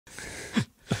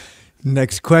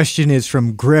Next question is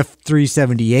from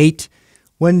Griff378.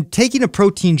 When taking a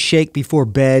protein shake before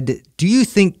bed, do you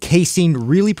think casein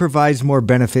really provides more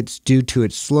benefits due to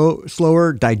its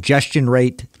slower digestion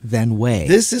rate than whey?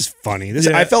 This is funny.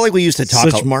 I felt like we used to talk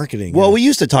such marketing. Well, we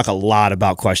used to talk a lot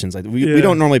about questions. Like we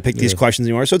don't normally pick these questions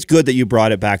anymore, so it's good that you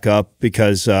brought it back up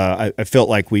because I felt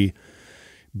like we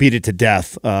beat it to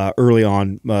death early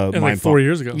on. Like 4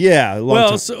 years ago. Yeah.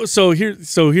 Well, so I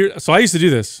used to do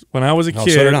this when I was a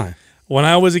kid. So did I. When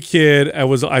I was a kid,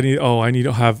 I need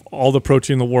to have all the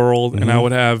protein in the world, and I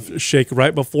would have shake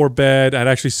right before bed. I'd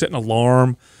actually set an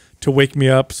alarm to wake me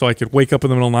up so I could wake up in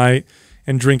the middle of the night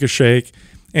and drink a shake.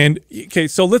 And okay,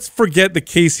 so let's forget the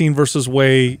casein versus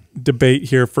whey debate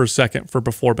here for a second for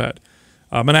before bed.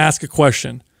 I'm going to ask a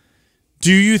question.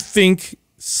 Do you think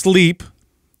sleep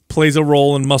plays a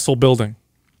role in muscle building?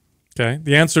 Okay,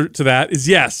 the answer to that is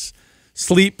yes.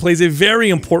 Sleep plays a very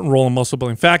important role in muscle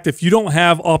building. In fact, if you don't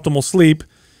have optimal sleep,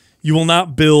 you will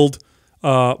not build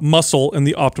muscle in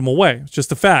the optimal way. It's just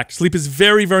a fact. Sleep is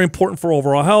very, very important for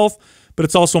overall health, but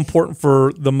it's also important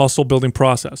for the muscle building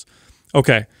process.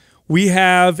 Okay, we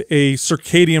have a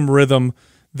circadian rhythm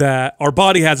that our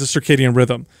body has a circadian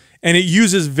rhythm, and it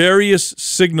uses various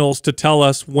signals to tell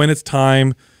us when it's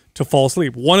time to fall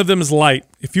asleep. One of them is light.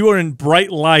 If you are in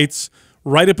bright lights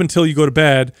right up until you go to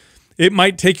bed, it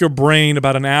might take your brain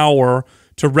about an hour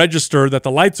to register that the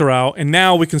lights are out, and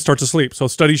now we can start to sleep. So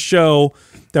studies show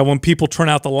that when people turn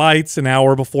out the lights an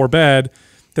hour before bed,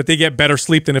 that they get better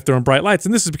sleep than if they're in bright lights.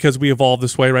 And this is because we evolved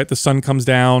this way, right? The sun comes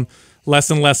down,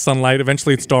 less and less sunlight.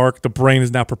 Eventually it's dark. The brain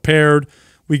is now prepared.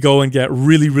 We go and get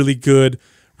really, really good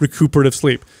recuperative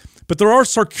sleep. But there are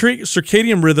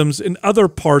circadian rhythms in other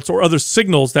parts or other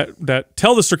signals that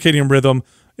tell the circadian rhythm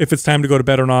if it's time to go to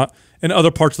bed or not in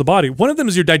other parts of the body. One of them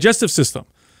is your digestive system.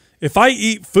 If I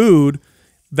eat food,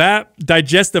 that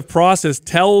digestive process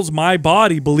tells my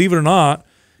body, believe it or not,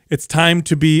 it's time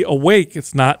to be awake.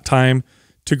 It's not time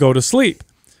to go to sleep.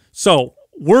 So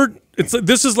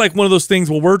this is like one of those things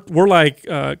where we're like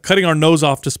cutting our nose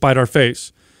off to spite our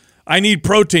face. I need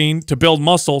protein to build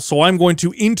muscle, so I'm going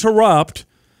to interrupt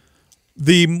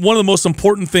one of the most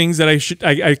important things that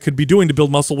I could be doing to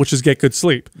build muscle, which is get good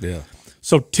sleep. Yeah.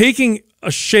 So taking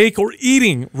a shake or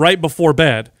eating right before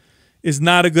bed is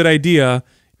not a good idea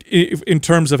in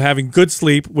terms of having good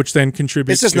sleep, which then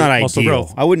contributes to muscle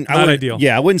growth. I wouldn't ideal.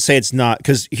 Yeah, I wouldn't say it's not,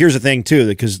 because here's the thing too,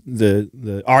 because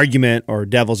the argument or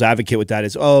devil's advocate with that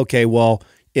is, oh, okay, well,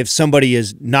 if somebody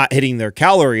is not hitting their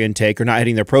calorie intake or not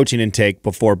hitting their protein intake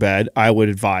before bed, I would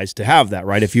advise to have that,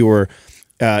 right? If you were,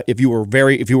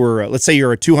 let's say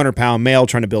you're a 200-pound male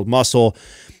trying to build muscle,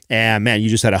 and man, you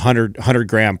just had a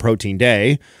 100-gram protein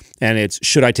day, and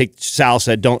Sal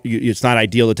said, it's not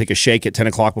ideal to take a shake at 10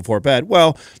 o'clock before bed.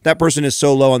 Well, that person is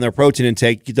so low on their protein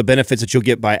intake, the benefits that you'll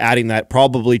get by adding that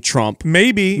probably trump.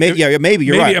 Maybe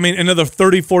you're right. I mean, another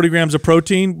 30, 40 grams of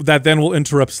protein that then will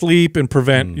interrupt sleep and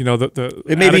prevent,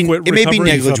 it may be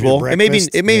negligible.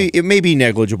 It may be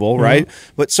negligible, right?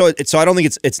 But so I don't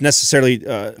think it's necessarily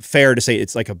fair to say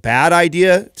it's like a bad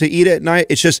idea to eat at night.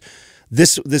 It's just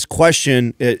this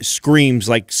question, it screams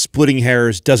like splitting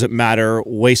hairs, doesn't matter,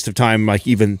 waste of time, like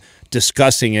even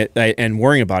discussing it and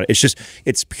worrying about it.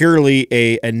 It's purely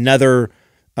another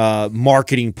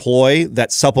marketing ploy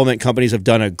that supplement companies have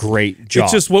done a great job.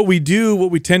 It's just what we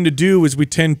tend to do is we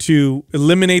tend to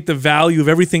eliminate the value of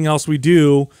everything else we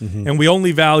do, and we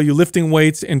only value lifting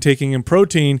weights and taking in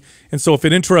protein. And so if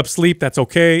it interrupts sleep, that's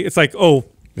okay. It's like, oh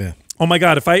my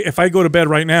God, if I go to bed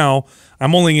right now,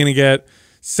 I'm only going to get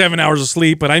 7 hours of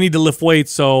sleep, but I need to lift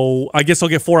weights, so I guess I'll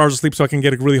get 4 hours of sleep so I can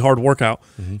get a really hard workout.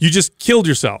 You just killed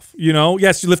yourself,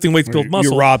 Yes, you're lifting weights build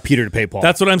muscle. You robbed Peter to pay Paul.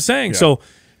 That's what I'm saying. Yeah.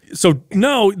 So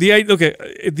no, the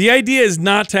idea is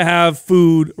not to have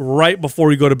food right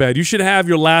before you go to bed. You should have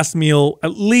your last meal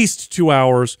at least 2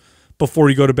 hours before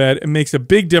you go to bed. It makes a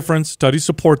big difference. Studies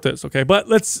support this, okay? But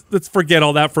let's forget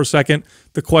all that for a second.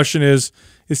 The question is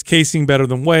casein better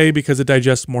than whey because it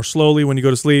digests more slowly when you go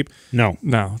to sleep? No,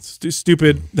 it's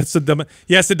stupid. That's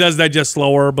yes, it does digest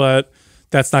slower, but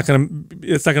it's not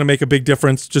gonna make a big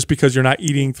difference just because you're not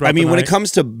eating throughout the night. When it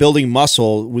comes to building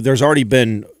muscle, there's already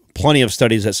been plenty of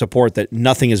studies that support that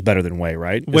nothing is better than whey,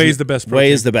 right? Whey is the best protein.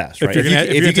 Whey is the best, right? If you're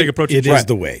going to take a protein, it is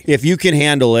the whey. If you can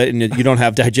handle it and you don't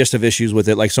have digestive issues with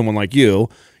it like someone like you,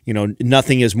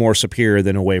 nothing is more superior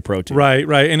than a whey protein.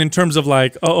 Right. And in terms of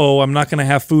like, I'm not going to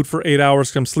have food for 8 hours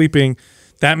because I'm sleeping,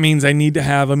 that means I need to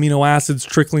have amino acids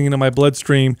trickling into my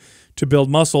bloodstream to build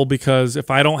muscle, because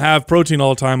if I don't have protein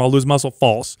all the time, I'll lose muscle.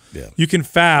 False. Yeah. You can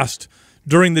fast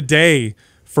during the day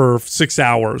for 6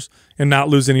 hours and not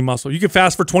lose any muscle. You can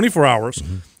fast for 24 hours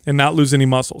and not lose any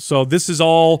muscle. So this is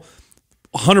all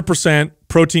 100%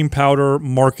 protein powder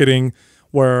marketing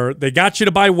where they got you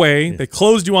to buy whey, they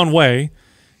closed you on whey.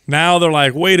 Now they're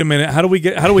like, wait a minute, how do we,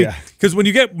 because when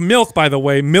you get milk, by the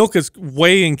way, milk is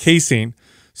whey and casein.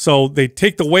 So they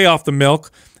take the whey off the milk,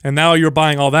 and now you're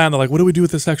buying all that, and they're like, what do we do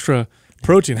with this extra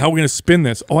protein? How are we going to spin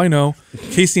this? Oh, I know.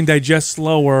 Casein digests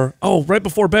slower. Oh, right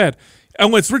before bed.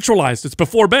 And it's ritualized. It's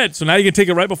before bed. So now you can take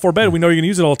it right before bed. We know you're going to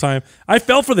use it all the time. I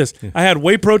fell for this. I had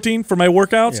whey protein for my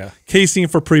workouts, casein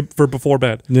for before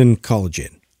bed. And then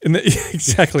collagen. And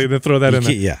exactly. Then throw that in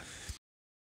there. Yeah.